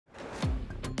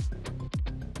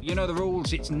You know the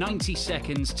rules, it's 90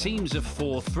 seconds, teams of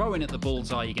 4, throwing at the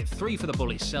bullseye. You get 3 for the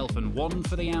bull itself and 1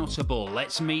 for the outer bull.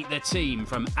 Let's meet the team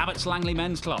from Abbots Langley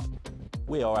Men's Club.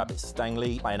 We are Abbots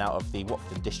Langley, playing out of the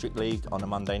Watford District League on a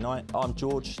Monday night. I'm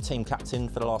George, team captain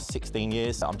for the last 16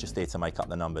 years. I'm just here to make up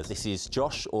the numbers. This is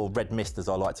Josh, or Red Mist as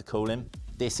I like to call him.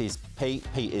 This is Pete.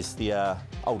 Pete is the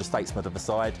older statesman of the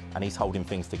side, and he's holding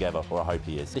things together, or I hope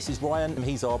he is. This is Ryan.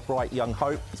 He's our bright young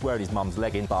hope. He's wearing his mum's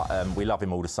legging, but we love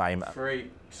him all the same.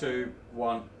 3, 2,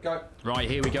 1, go. Right,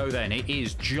 here we go then. It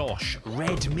is Josh,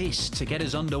 Red Mist, to get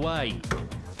us underway.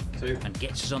 2. And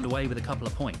gets us underway with a couple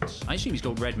of points. I assume he's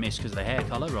got Red Mist because of the hair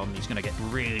colour. He's going to get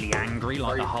really angry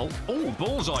like the Hulk. Oh,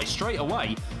 bullseye straight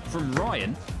away from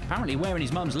Ryan. Apparently wearing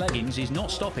his mum's leggings is not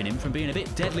stopping him from being a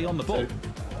bit deadly on the ball. 2.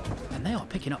 And they are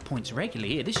picking up points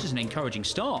regularly here. This is an encouraging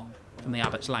start from the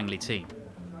Abbots Langley team.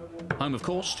 Home, of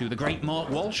course, to the great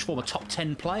Mark Walsh, former top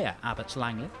 10 player, Abbots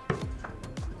Langley.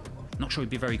 Not sure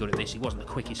he'd be very good at this. He wasn't the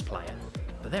quickest player.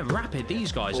 But they're rapid,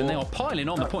 these guys, 4. And they are piling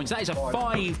on the points. That is a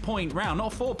 5-point round,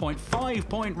 not a 4-point,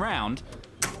 5-point round.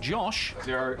 Josh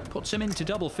 0. puts him into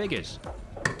double figures.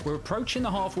 We're approaching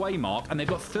the halfway mark, and they've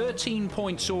got 13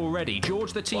 points already.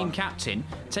 George, the team 1. captain,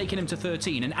 taking him to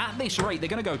 13. And at this rate, they're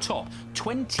going to go top.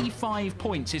 25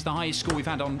 points is the highest score we've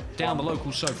had on down the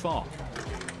locals so far.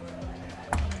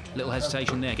 Little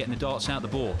hesitation there, getting the darts out the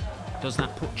board. Does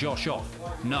that put Josh off?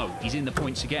 No, he's in the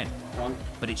points again. 1.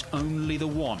 But it's only the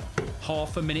 1.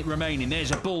 Half a minute remaining.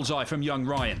 There's a bullseye from young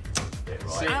Ryan.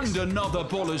 6. And another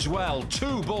bull as well.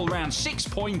 2 bull rounds,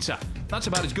 6-pointer. That's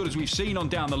about as good as we've seen on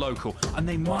down the local. And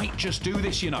they might just do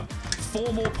this, you know.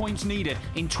 4 more points needed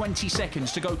in 20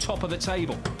 seconds to go top of the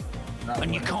table.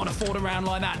 And you can't afford a round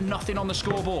like that. Nothing on the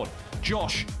scoreboard.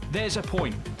 Josh, there's a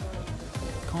point.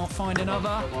 Can't find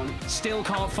another. Still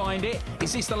can't find it.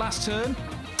 Is this the last turn?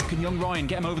 Can young Ryan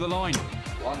get him over the line?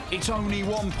 1. It's only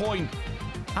 1 point.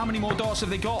 How many more darts have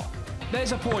they got?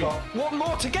 There's a point. 1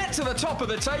 more to get to the top of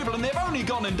the table, and they've only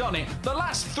gone and done it. The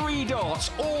last 3 darts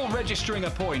all registering a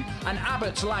point, and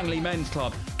Abbots Langley Men's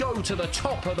Club go to the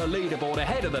top of the leaderboard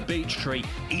ahead of the Beech Tree,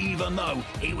 even though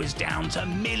it was down to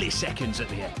milliseconds at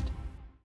the end.